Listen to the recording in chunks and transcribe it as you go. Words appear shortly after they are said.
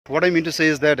What I mean to say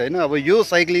is that होइन अब यो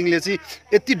साइक्लिङले चाहिँ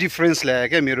यति डिफ्रेन्स ल्यायो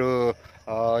क्या मेरो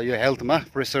यो हेल्थमा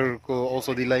प्रेसरको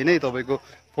औषधिलाई नै तपाईँको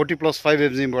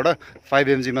 40+5 mgबाट 5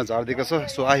 mgमा झारिदिएको छ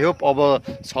सो आई होप अब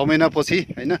 6 महिनापछि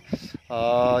होइन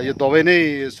यो दबाई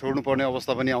नै छोड्नुपर्ने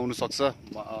अवस्था पनि आउनसक्छ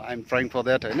I am trying for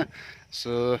that होइन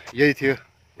सो यही थियो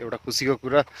एउटा खुसीको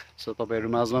कुरा सो तपाईँहरू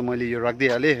माझमा मैले यो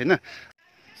राखिदिइहालेँ होइन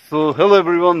सो हेलो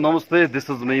एभ्रिवान नमस्ते this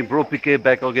is me bro PK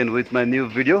back again with my new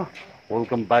video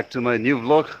welcome back to my new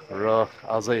vlog र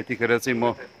आज यतिखेर चाहिँ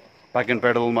म प्याक एन्ड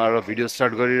पेडलमा आएर भिडियो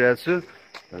स्टार्ट गरिरहेको छु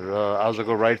र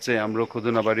आजको राइड चाहिँ हाम्रो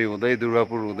खुदुनाबारी हुँदै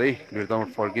दुर्गापुर हुँदै वीरतामठ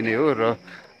फर्किने हो र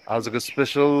आजको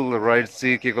स्पेसल राइड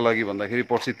चाहिँ के को लागि भन्दाखेरि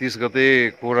पर्सि 30 गते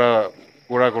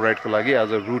कोराको राइडको लागि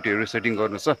आज रुटहरू सेटिङ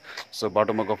गर्नु छ सो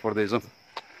बाटोमा गफ गर्दैछौँ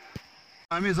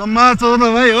हामी जम्मा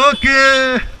 14 भाइ ओके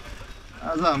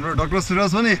आज हाम्रो डाक्टर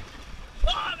सुरज हो नि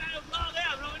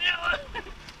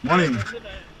मर्निङ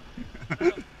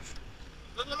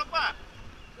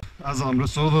आज हाम्रो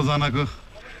 14 जनाको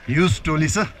ह्युज टोली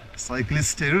छ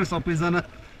साइक्लिस्टहरू सबैजना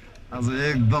आज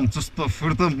एकदम चुस्त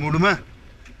फुर्त मुडमा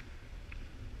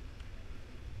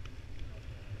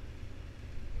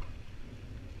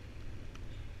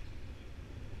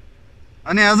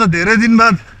अनि आज धेरै दिन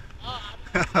बाद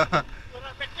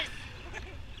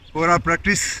कोरा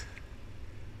प्र्याक्टिस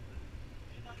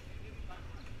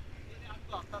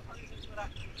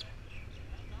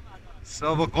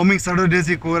अब कमिङ सटरडे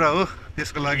चाहिँ कोरा हो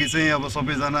त्यसको लागि चाहिँ अब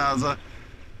सबैजना आज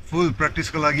फुल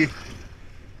प्र्याक्टिसको लागि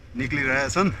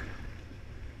निक्लिरहेछन्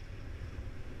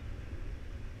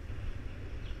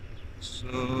सो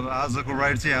आजको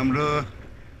राइड चाहिँ हाम्रो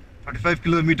 35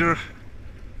 किलोमिटर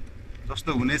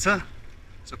जस्तो हुनेछ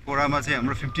सो कोरामा चाहिँ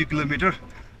हाम्रो 50 किलोमिटर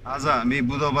आज हामी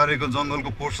बुधबारको जङ्गलको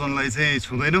पोर्सनलाई चाहिँ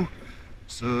छुँदैनौँ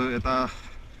सो यता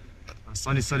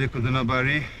शनिश्चरी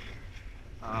खुदुनाबारी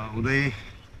हुँदै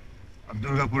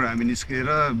दुर्गापुर हामी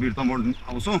निस्केर वीरतमठ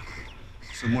आउँछौँ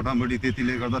सो मोटामोटी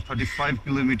त्यतिले गर्दा 35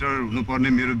 किलोमिटर हुनुपर्ने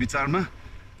मेरो विचारमा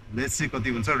लेट्स सी कति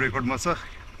हुन्छ रेकर्डमा छ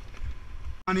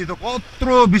अनि त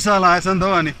कत्रो विशाल आएछ नि त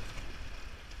अनि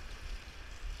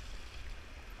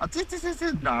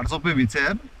अझै ढाड सबै भिज्छ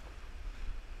यार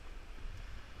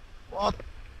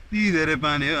कति धेरै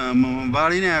पानी हो आम्मामा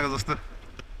बाढी नै आएको जस्तो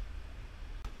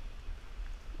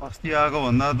अस्ति आएको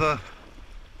भन्दा त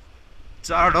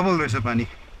 4 डबल रहेछ पानी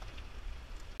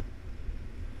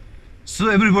सो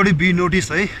एभ्रिबडी बी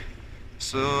नोटिस है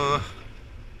सो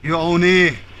यो आउने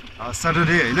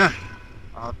स्याटरडे होइन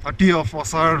 30 अफ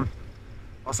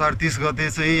असार 30 गते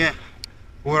चाहिँ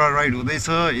कोरा राइड हुँदैछ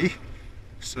है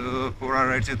सो कोरा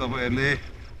राइड चाहिँ तपाईँहरूले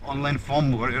अनलाइन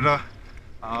फर्म भरेर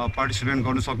पार्टिसिपेट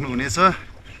गर्नु सक्नुहुनेछ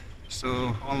सो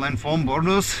अनलाइन फर्म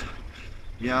भर्नुहोस्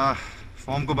या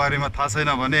फर्मको बारेमा थाहा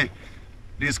छैन भने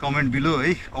प्लिज कमेन्ट बिलो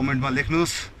है कमेन्टमा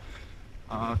लेख्नुहोस्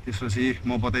त्यसपछि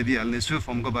म बताइदिइहाल्नेछु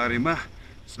फर्मको बारेमा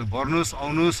सो भर्नुहोस्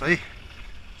आउनुहोस् है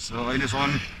सो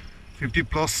अहिलेसम्म 50+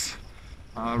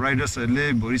 राइडर्सहरूले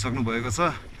भरिसक्नु भएको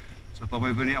छ सो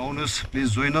तपाईँ पनि आउनुहोस् please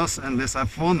join us and let's have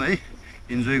fun है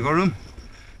इन्जोय गरौँ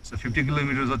सो 50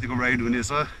 किलोमिटर जतिको राइड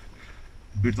हुनेछ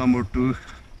वीरतमठ टु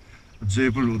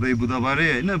जयपुर हुँदै बुधबारे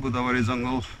होइन बुधबारे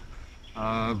जङ्गल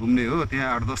घुम्ने हो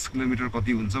त्यहाँ 8-10 किलोमिटर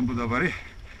कति हुन्छ बुधबारे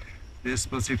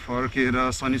त्यसपछि फर्केर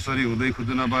शनिश्चरी हुँदै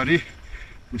खुदुनाबारी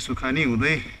सुखानी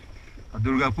हुँदै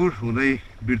दुर्गापुर हुँदै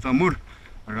वीरतमठ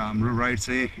र हाम्रो राइड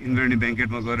चाहिँ इन्द्रणी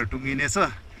ब्याङ्केटमा गएर टुङ्गिनेछ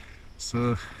सो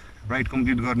राइड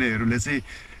कम्प्लिट गर्नेहरूले चाहिँ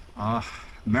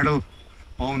मेडल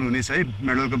पाउनुहुनेछ है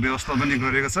मेडलको व्यवस्था पनि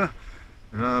गरेको छ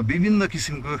र विभिन्न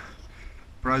किसिमको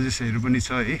प्राइजेसहरू पनि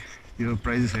छ है त्यो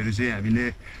प्राइजेसहरू चाहिँ हामीले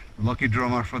लकी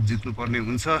ड्र मार्फत जित्नुपर्ने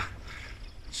हुन्छ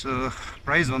सो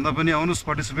प्राइज भन्दा पनि आउनुहोस्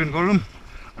पार्टिसिपेट गरौँ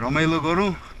रमाइलो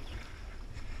गरौँ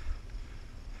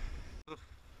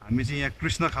हामी चाहिँ यहाँ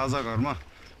कृष्ण खाजा घरमा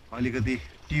अलिकति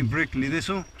टी ब्रेक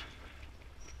लिँदैछौँ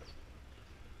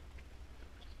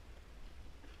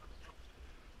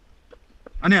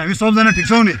अनि हामी सबजना ठिक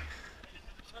छौँ नि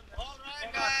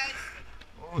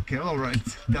ओके अलराइट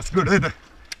द्याट्स गुड है त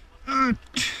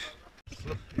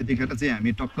यतिखेर चाहिँ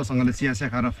हामी टक्कसँगले चिया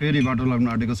खाएर फेरि बाटो लाग्न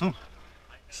आँटेको छौँ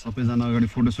सबैजना अगाडि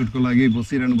फोटोसुटको लागि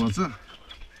बसिरहनु भएको छ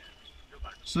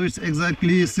सो इट्स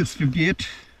एक्ज्याक्टली 6:58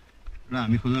 र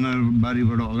हामी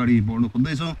खुदुनाबारीबाट अगाडि बढ्नु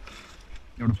खोज्दैछौँ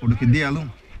एउटा फोटो खिचिदिइहालौँ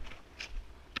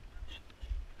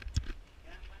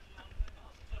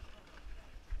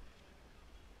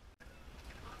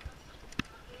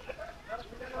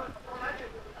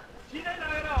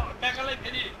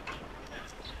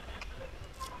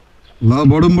ल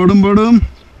बढौँ बढौँ बढौँ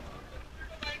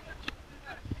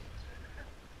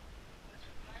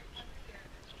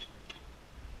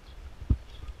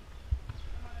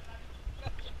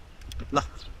ल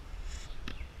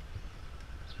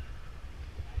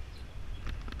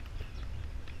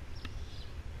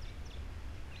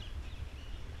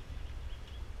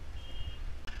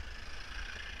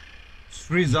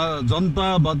श्री जनता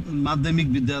माध्यमिक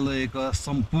विद्यालयका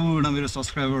सम्पूर्ण मेरो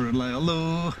सब्सक्राइबरहरूलाई हेलो,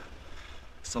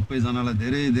 सबैजनालाई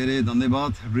धेरै धेरै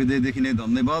धन्यवाद, हृदयदेखि नै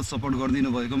धन्यवाद सपोर्ट गरिदिनु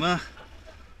भएकोमा।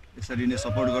 यसरी नै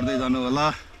सपोर्ट गर्दै जानु होला।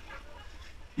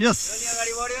 यस,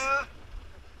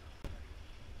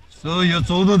 सो यो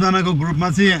 14 जनाको ग्रुपमा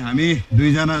चाहिँ हामी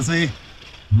 2 जना चाहिँ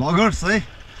ब्लगर्स है।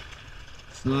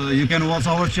 So you can watch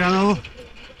our channel.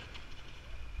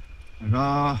 र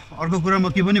अर्को कुरा म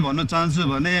के पनि भन्न चाहन्छु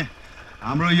भने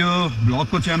हाम्रो यो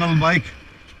ब्लगको च्यानल बाहेक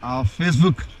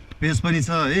फेसबुक पेज पनि छ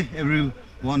है। Every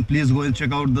one please go and check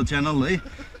out the channel है।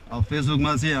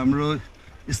 फेसबुकमा चाहिँ हाम्रो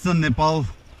इस्टर्न नेपाल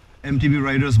एमटिभी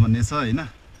राइडर्स भन्ने छ होइन,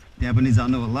 त्यहाँ पनि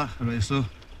जानु होला र यसो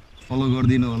फलो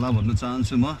गरिदिनु होला भन्न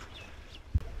चाहन्छु म।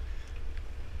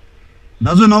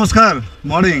 दाजु नमस्कार,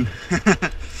 मर्निङ।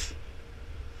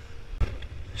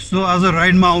 सो आज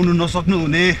राइडमा आउनु नसक्नु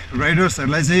हुने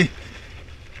राइडर्सहरूलाई चाहिँ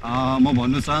म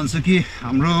भन्न चाहन्छु कि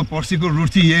हाम्रो पर्सिको रुट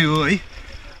चाहिँ यही हो है।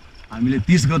 हामीले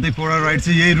 30 गते कोरा राइड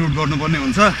चाहिँ यही रुट गर्नुपर्ने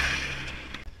हुन्छ।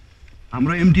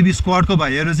 हाम्रो एमटिभी स्क्वाडको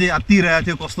भाइहरू चाहिँ आत्तिरहेको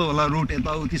थियो कस्तो होला रुट,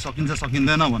 यताउति सकिन्छ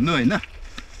सकिँदैन भन्नु होइन।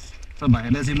 त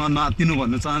भाइहरूलाई चाहिँ म नआत्तिनु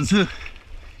भन्न चाहन्छु,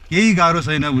 केही गाह्रो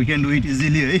छैन, we can do it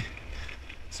easily है।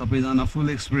 सबैजना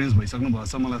फुल एक्सपिरियन्स भइसक्नु भएको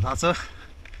छ, मलाई थाहा छ।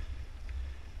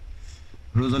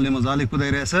 रोजरले मजाले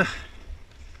कुदाइरहेछ।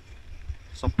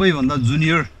 सबैभन्दा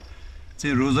जुनियर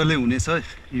चाहिँ रोजरले हुनेछ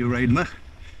यो राइडमा।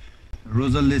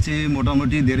 रोजरले चाहिँ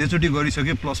मोटामोटी धेरैचोटि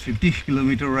गरिसक्यो, +50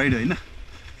 किलोमिटर राइड होइन।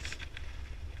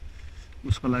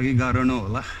 उसको लागि गाह्रो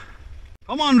नहोला।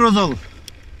 कम अन रोजल।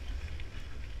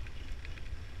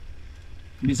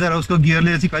 बिचरा उसको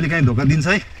गियरले चाहिँ कहिलेकाहीँ धोका दिन्छ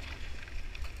है।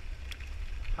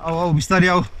 आऊ आऊ बिस्तारै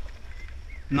आऊ,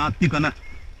 नआत्तिकन।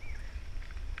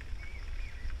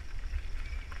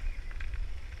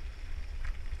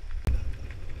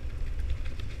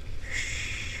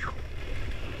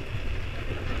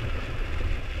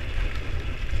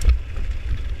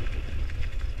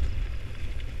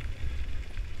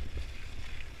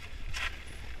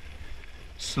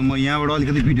 सो म यहाँबाट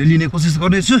अलिकति भिडियो लिने कोसिस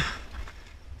गर्दैछु।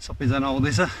 सबैजना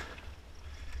आउँदैछ।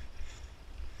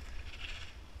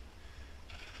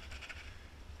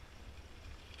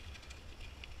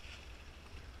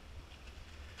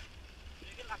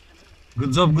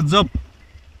 गुड जब, गुड जब।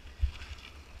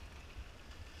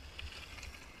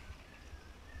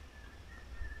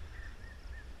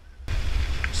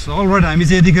 सो अलराइट, हामी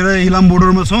चाहिँ यतिखेर इलाम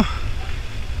बोर्डरमा छौँ।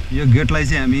 यो गेटलाई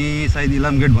चाहिँ हामी सायद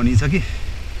इलाम गेट भनिन्छ कि।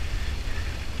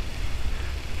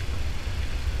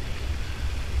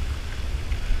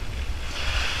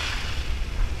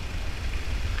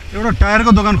 एउटा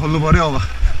टायरको दोकान खोल्नु पर्यो अब।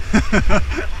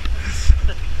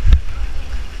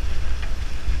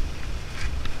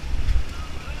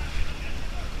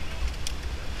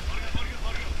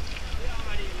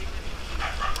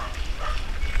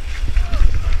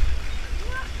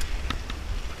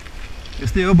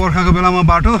 यस्तै हो बर्खाको बेलामा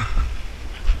बाटो।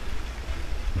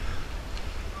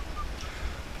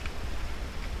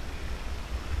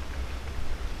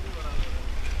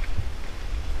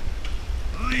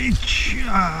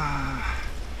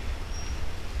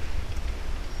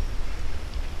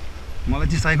 मलाई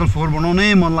चाहिँ साइकल 4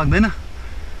 बनाउनै मन लाग्दैन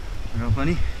र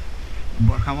पनि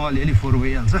बर्खामा अलिअलि 4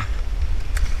 भइहाल्छ।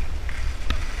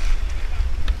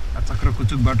 चक्र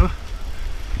कुचुक बाटो।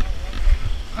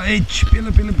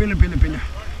 पेलो पेलो पेलो पेलो पेलो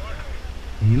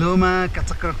हिलोमा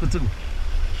चक्र कुचुक।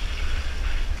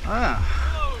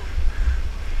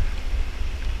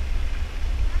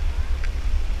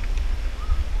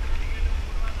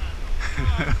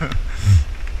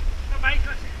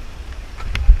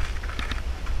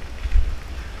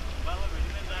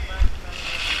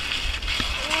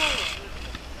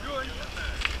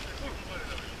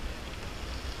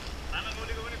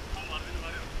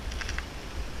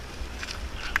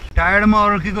 टायरमा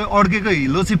अड्केको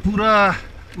हिलो चाहिँ पुरा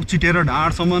उछिटेर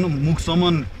ढाँडसम्म,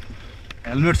 मुखसम्म,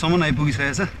 हेलमेटसम्म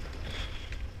आइपुगिसकेको छ।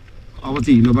 अब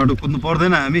चाहिँ हिलो बाटो कुद्नु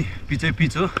पर्दैन, हामी पिचै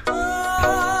पिच हो।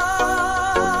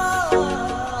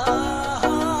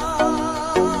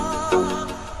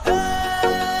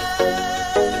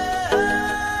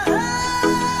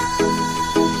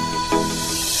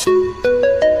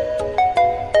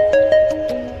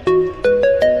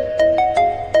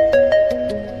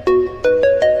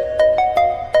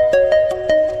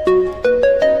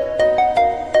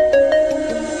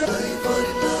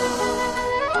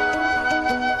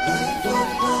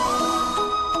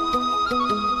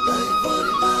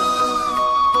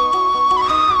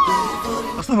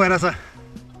 कस्तो भइरहेछ,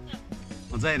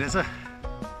 मजा आइरहेछ।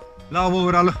 ल अब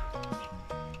ओह्रालो,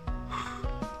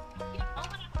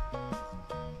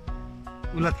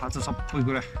 उसलाई थाहा छ सबै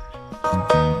कुरा।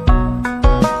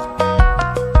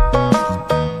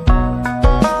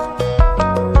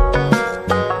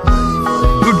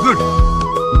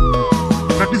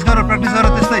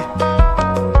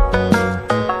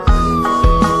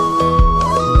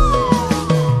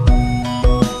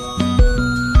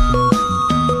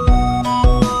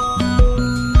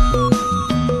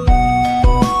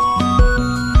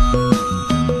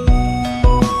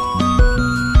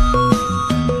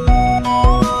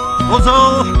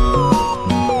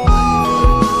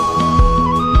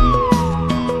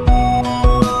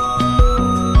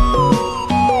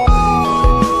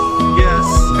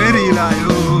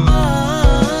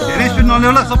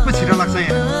 चल्यो होला सबै छिटो लाग्छ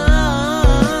यहाँ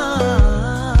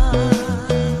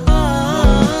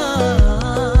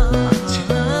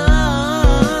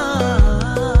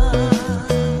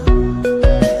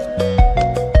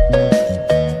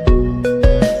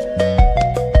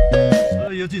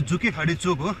यो चाहिँ जुके खाडी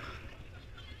चोक हो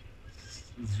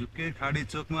जुके खाडी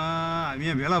चोकमा हामी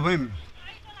यहाँ भेला भयौँ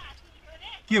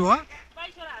के भयो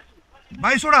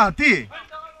 22 वटा हात्ती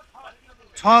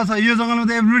छ यो जङ्गलमा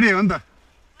त एभ्रिडे हो नि त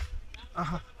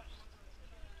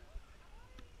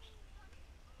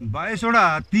 22 वटा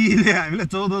हात्तीले हामीलाई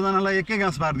 14 जनालाई एकै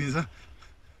घाँस पारिदिन्छ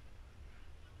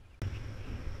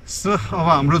सो अब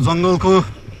हाम्रो जङ्गलको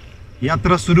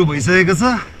यात्रा सुरु भइसकेको छ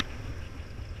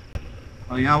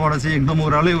यहाँबाट चाहिँ एकदम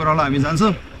ओह्रालै ओह्रालो हामी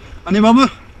जान्छौँ अनि बाबु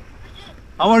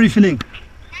how are you feeling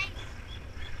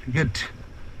good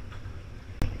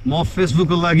म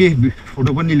फेसबुकको लागि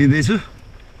फोटो पनि लिँदैछु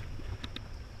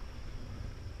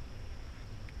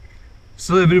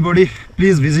so everybody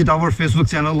please visit our Facebook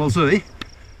channel also है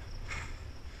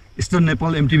इस्टर्न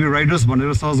नेपाल एमटिभी राइडर्स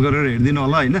भनेर सर्च गरेर हेरिदिनु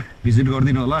होला होइन भिजिट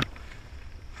गरिदिनु होला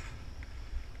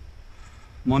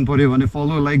मन पर्यो भने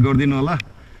फलो लाइक गरिदिनु होला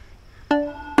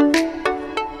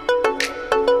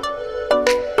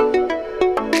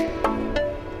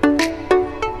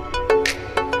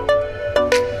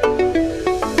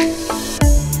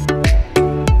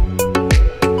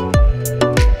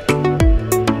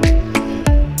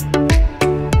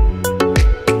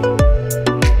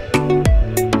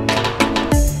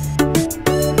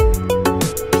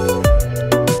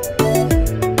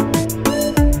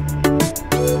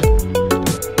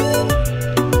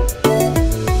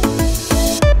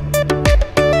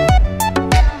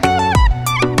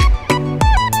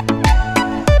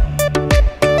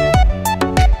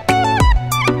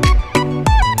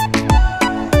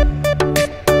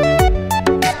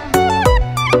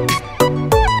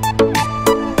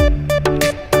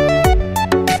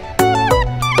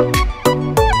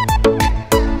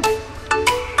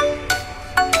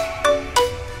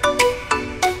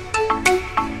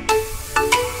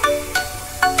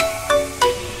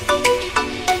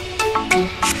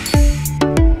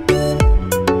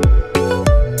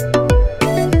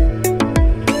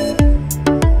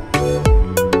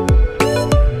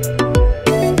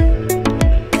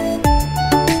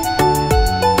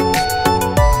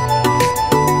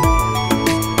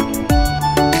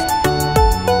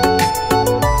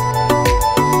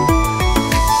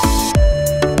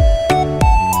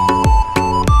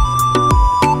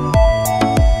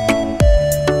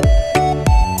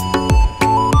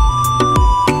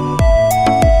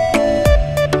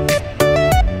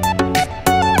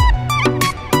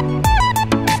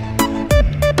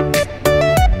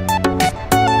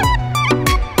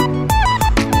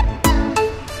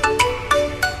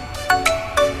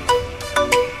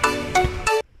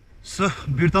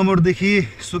बिर्तामोडदेखि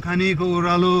सुखानीको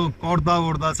ओह्रालो कर्दा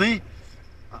ओर्दा चाहिँ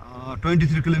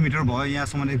 23 किलोमिटर भयो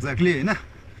यहाँसम्म एक्ज्याक्टली होइन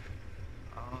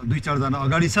 2-4 जना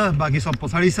अगाडि छ बाँकी सब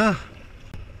पछाडि छ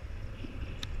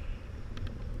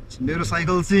मेरो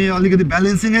साइकल चाहिँ अलिकति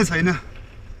ब्यालेन्सिङै छैन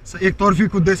एकतर्फी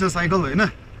कुद्दैछ साइकल होइन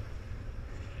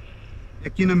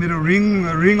किन मेरो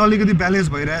रिङ अलिकति ब्यालेन्स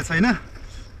भइरहेको छैन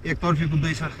एकतर्फी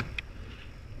कुद्दैछ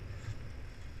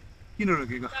किन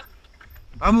रोकेको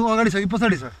बाबु अगाडि छ कि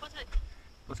पछाडि छ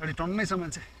पछाडि टन्नै छ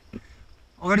मान्छे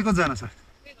अगाडि कतिजना छ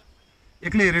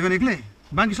एक्लै हेरेको नि एक्लै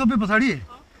बाँकी सबै पछाडि ए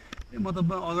म त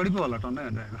अगाडि पो होला टन्नै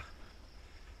हेरेको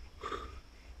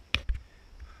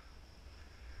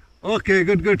ओके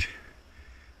गुड गुड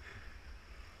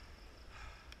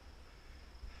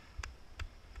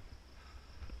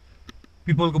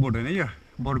पिपलको बोट होइन यो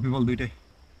बरु पिपल दुइटै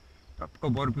टक्क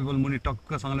बरु पिपल मुनि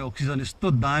टक्कसँगले अक्सिजन यस्तो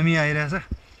दामी आइरहेछ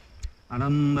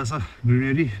आनन्द छ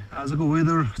ग्रिनेरी आजको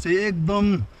वेदर चाहिँ एकदम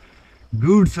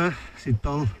गुड छ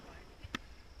शीतल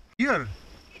हियर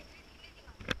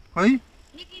खै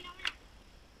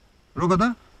रोक त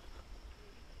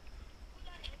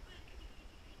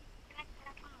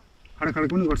खडा खडा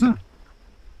पनि गर्छ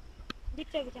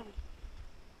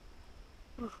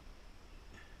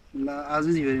ल आज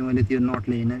चाहिँ मैले त्यो नट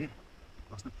ल्याइनँ कि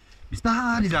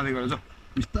बिस्तारै जाँदै गर जाऊ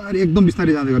बिस्तारै एकदम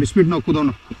बिस्तारै जाँदै गर स्पिड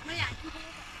नकुदाउनु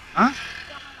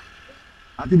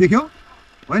हात्ती देख्यौ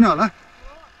होइन होला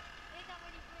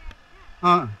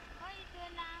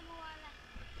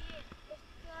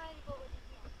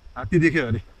हात्ती देख्यो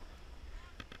अरे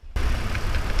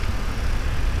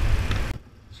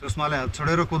सुषमाले हात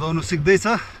छोडेर कुदाउनु सिक्दैछ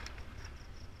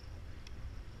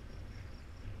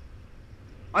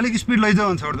अलिक स्पिड लैजाऊ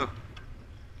भने छोड्दो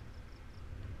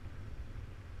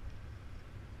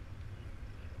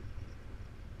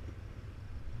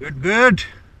गुड गुड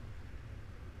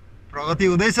प्रगति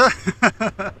हुँदैछ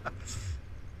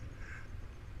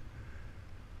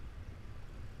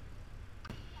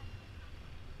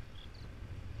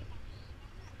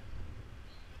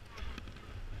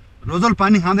रोजल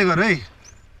पानी खाँदै गर है।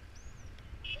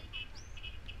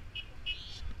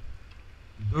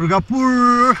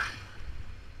 दुर्गापुर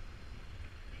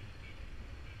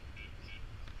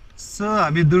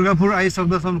हामी दुर्गापुर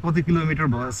आइसक्दासम्म कति किलोमिटर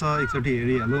भएछ एकचोटि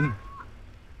हेरिहालौँ।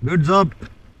 गुड जब।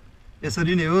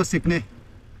 यसरी नै हो सिक्ने,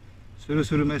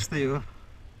 सुरुमा यस्तै हो।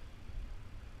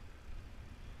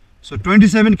 सो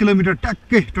 27 किलोमिटर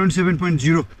ट्याक्कै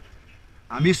 27.0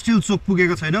 हामी स्टिल चोक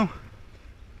पुगेको छैनौँ।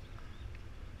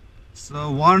 सो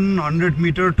 100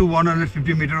 मिटर टु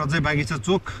 150 मिटर अझै बाँकी छ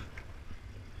चोक।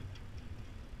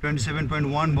 27.1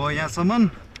 भयो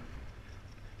यहाँसम्म।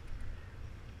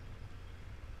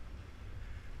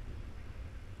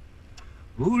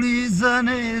 उडी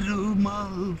जाने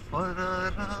रुमाल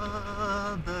फरारा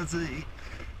दाजै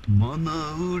मन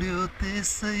उड्यो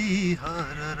त्यसै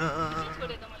हररा।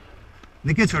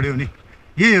 निकै छोड्यो नि,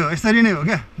 यही हो, यसरी नै हो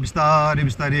क्या, बिस्तारै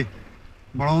बिस्तारै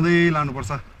बढाउँदै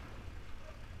लानुपर्छ।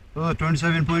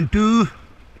 27.2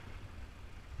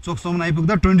 चोकसम्म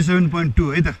आइपुग्दा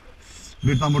 27.2 है त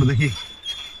बिर्तामोडदेखि।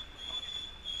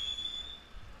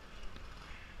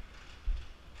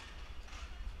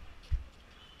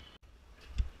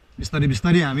 बिस्तारै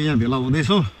बिस्तारै हामी यहाँ भेला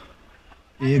हुँदैछौँ।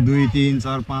 1 2 3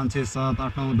 4 5 6 7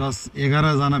 8 9 10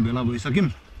 11 जना भेला भइसक्यौँ।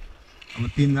 अब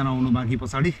 3 जना आउनु बाँकी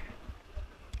पछाडि।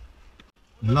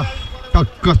 ल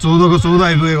टक्क 14 को 14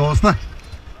 आइपुगेको अवस्था।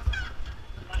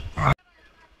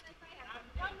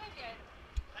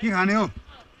 के खाने हो?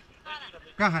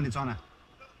 कहाँ खाने चना?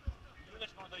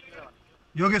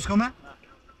 योगेशकोमा?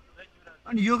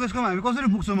 अनि योगेशकोमा हामी कसरी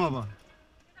पुग्छौँ अब?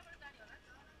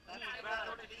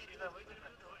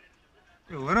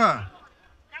 हो र,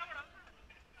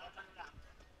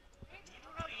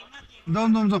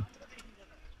 जाउँ।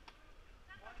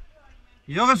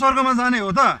 योगेश सरकोमा जाने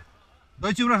हो त?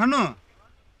 दही चिउरा खानु?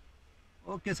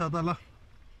 ओके छ त ल।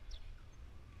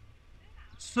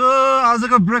 सो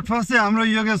आजको ब्रेकफास्ट चाहिँ हाम्रो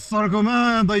योगेश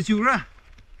सरकोमा दही चिउरा।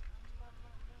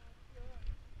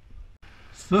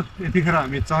 सो यतिखेर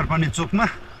हामी चारपानी चोकमा।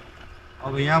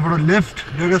 अब यहाँबाट लेफ्ट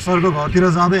योगेश सरको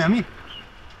घरतिर जाँदै हामी।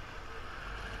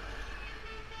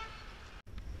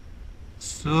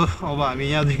 सो अब हामी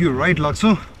यहाँदेखि राइट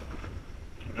लाग्छौँ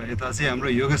र यता चाहिँ हाम्रो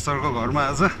योगेश सरको घरमा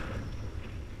आज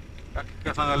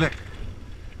टक्कसँगले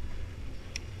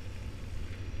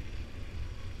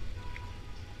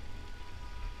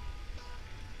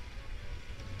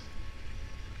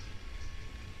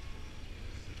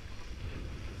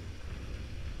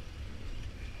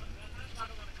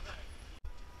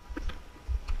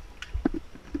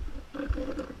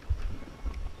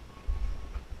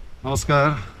नमस्कार।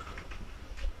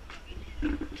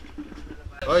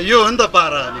 यो हो नि त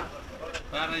पारा। अनि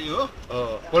पारा यो हो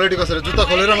पोलिटी कसेर जुत्ता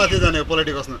खोलेर माथि जाने हो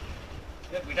पोलिटी कस्न।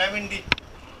 Vitamin D.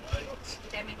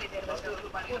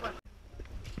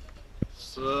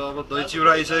 सो अब दही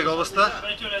चिउरा आइसकेको अवस्था।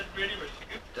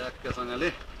 ट्याक्कसँगले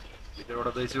भित्रबाट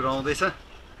दही चिउरा आउँदैछ।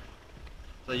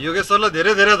 योगेश सरलाई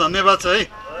धेरै धेरै धन्यवाद छ है,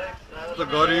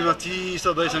 गर्मीमा चिसो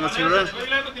दहीसँग चिउरा।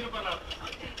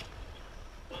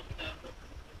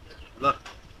 ल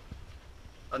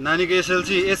नानीको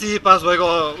एसएलसी पास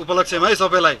भएको उपलक्ष्यमा है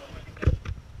सबैलाई।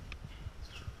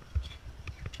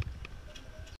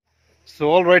 सो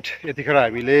अल राइट, यतिखेर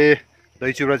हामीले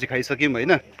दही चिउरा चाहिँ खाइसक्यौँ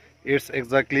होइन। इट्स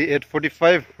एक्ज्याक्टली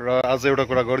 8:45 र आज एउटा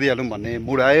कुरा गरिदिइहालौँ भन्ने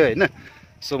मुड आयो होइन।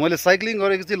 सो मैले साइक्लिङ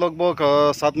गरेको चाहिँ लगभग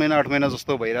 7 महिना 8 महिना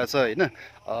जस्तो भइरहेछ होइन।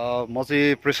 म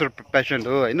चाहिँ प्रेसर पेसेन्ट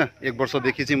हो होइन। 1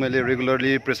 वर्षदेखि चाहिँ मैले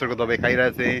रेगुलरली प्रेसरको दबाई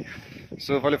खाइरहेको थिएँ।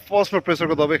 सो मैले फर्स्टमा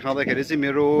प्रेसरको दबाई खाँदाखेरि चाहिँ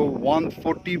मेरो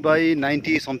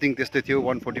 140/90 समथिङ त्यस्तै थियो,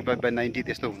 145/90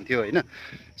 त्यस्तो हुन्थ्यो होइन।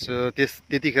 सो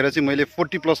त्यतिखेर चाहिँ मैले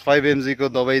 40+5 mg को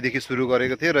दबाईदेखि सुरु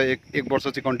गरेको थिएँ र एक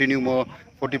वर्ष चाहिँ कन्टिन्यू म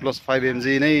 40+5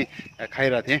 mg नै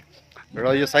खाइरहेको थिएँ।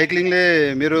 र यो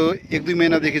साइक्लिङले मेरो 1-2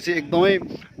 महिनादेखि चाहिँ एकदमै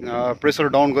प्रेसर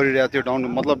डाउन गरिरहेको थियो। डाउन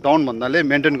मतलब डाउन भन्नाले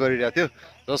मेन्टेन गरिरहेको थियो।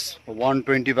 जस्ट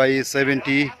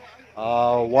 120/70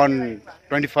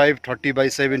 125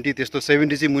 30/70 त्यस्तो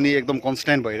 70 चाहिँ मुनि एकदम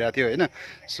कन्सटेन्ट भइरहेको थियो होइन।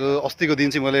 सो अस्तिको दिन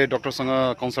चाहिँ मैले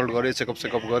डक्टरसँग कन्सल्ट गरेँ,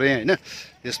 चेकअप गरेँ होइन।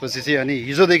 त्यसपछि चाहिँ अनि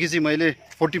हिजोदेखि चाहिँ मैले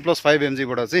 40+5 mg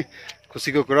बाट चाहिँ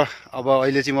खुसीको कुरा अब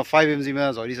अहिले चाहिँ म 5 mg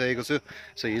मा झरिसकेको छु।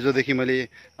 सो हिजोदेखि मैले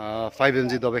 5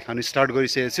 mg दबाई खानु स्टार्ट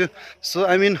गरिसकेको छु। So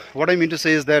I mean what I mean to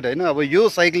say is that होइन, अब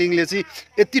यो साइक्लिङले चाहिँ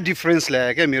यति डिफ्रेन्स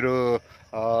ल्यायो क्या मेरो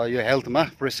यो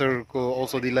हेल्थमा। प्रेसरको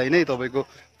औषधिलाई नै तपाईँको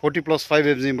 40+5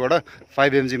 mg बाट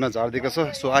 5 mg मा झारिदिएको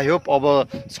छ। सो आई होप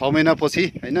अब 6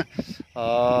 महिनापछि होइन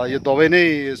यो दबाई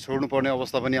नै छोड्नुपर्ने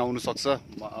अवस्था पनि आउनुसक्छ।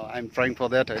 I am trying for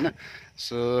that होइन।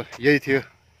 सो यही थियो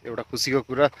एउटा खुसीको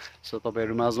कुरा। सो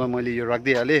तपाईँहरू माझमा मैले यो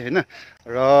राखिदिइहालेँ होइन।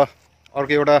 र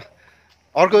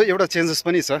अर्को एउटा चेन्जेस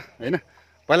पनि छ होइन।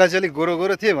 पहिला चाहिँ अलिक गोरो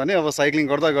गोरो थिएँ भने अब साइक्लिङ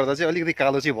गर्दा गर्दा चाहिँ अलिकति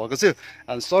कालो चाहिँ भएको छु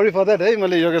एन्ड सरी फर द्याट है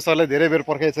मैले योगेश सरलाई धेरै बेर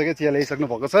पर्खाइसकेँ चिया ल्याइसक्नु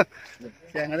भएको छ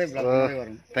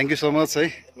थ्याङ्क यू सो मच है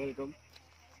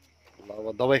ल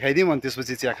अब दबाई खाइदिउँ अनि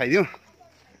त्यसपछि चिया खाइदिउँ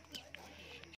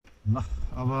ल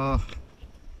अब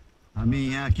हामी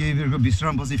यहाँ केही बेरको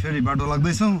विश्रामपछि फेरि बाटो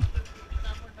लाग्दैछौँ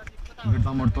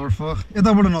बिर्तामोडतर्फ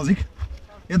यताबाट नजिक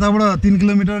यताबाट 3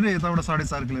 किलोमिटर र यताबाट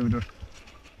 4.5 किलोमिटर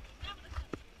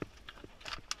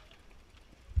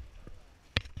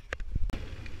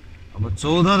अब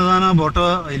 14 जनाबाट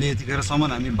अहिले यतिखेरसम्म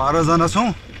हामी 12 जना छौँ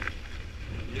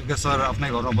योगेश सर आफ्नै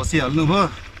घरमा बसिहाल्नु भयो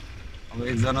अब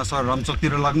एकजना सर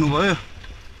रामचोकतिर लाग्नुभयो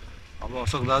अब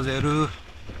अशोक दाजुहरू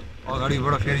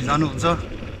अगाडिबाट फेरि जानुहुन्छ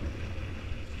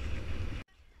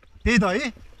त्यही त है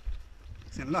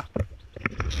एकछिन ल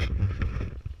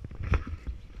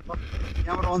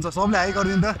यहाँबाट आउँछ सबले हाई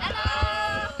गरिदिनु त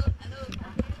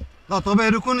ल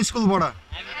तपाईँहरू कुन स्कुलबाट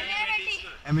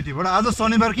एमइटीबाट आज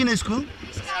शनिबार किन स्कुल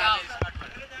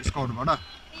स्काउटबाट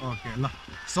ओके ल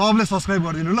सबले सब्सक्राइब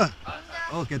गरिदिनु ल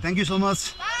okay thank you so much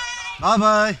by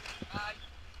by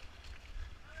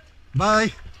by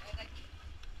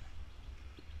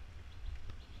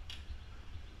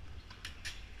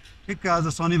ठिक्क आज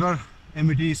शनिबार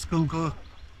एमइटी स्कुलको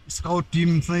स्काउट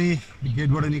टिम चाहिँ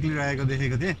गेटबाट निक्लिरहेको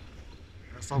देखेको थिएँ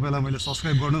सबैलाई मैले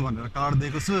सब्सक्राइब गर्नु भनेर कार्ड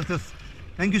दिएको छु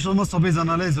थ्याङ्क यू सो मच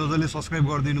सबैजनाले जसले सब्सक्राइब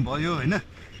गरिदिनु भयो होइन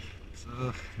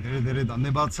धेरै धेरै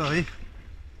धन्यवाद छ है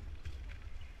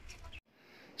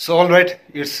सो अल राइट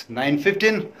इट्स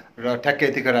 9:15 र ठ्याक्कै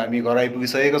यतिखेर हामी घर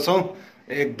आइपुगिसकेका छौँ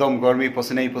एकदम गर्मी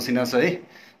पसिनै पसिना छ है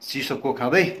चिसोको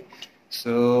खाँदै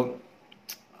सो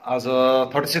आज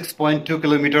 36.2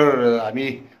 किलोमिटर हामी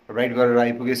राइड गरेर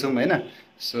आइपुगेछौँ होइन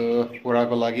सो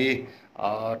कोराको लागि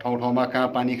ठाउँ ठाउँमा कहाँ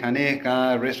पानी खाने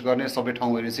कहाँ रेस्ट गर्ने सबै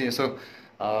ठाउँहरू चाहिँ यसो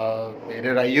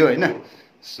हेरेर आइयो होइन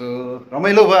सो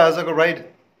रमाइलो भयो आजको राइड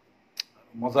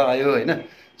मजा आयो होइन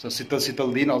सो शीतल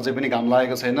शीतल दिन अझै पनि घाम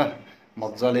लागेको छैन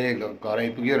मजाले घर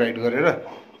आइपुग्यो राइड गरेर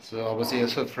सो अब चाहिँ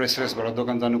यसो फ्रेस भएर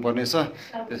दोकान जानुपर्नेछ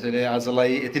त्यसैले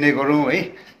आजलाई यति नै गरौँ है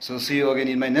so C you again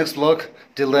in my next blog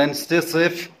till then stay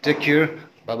safe take care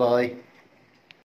by by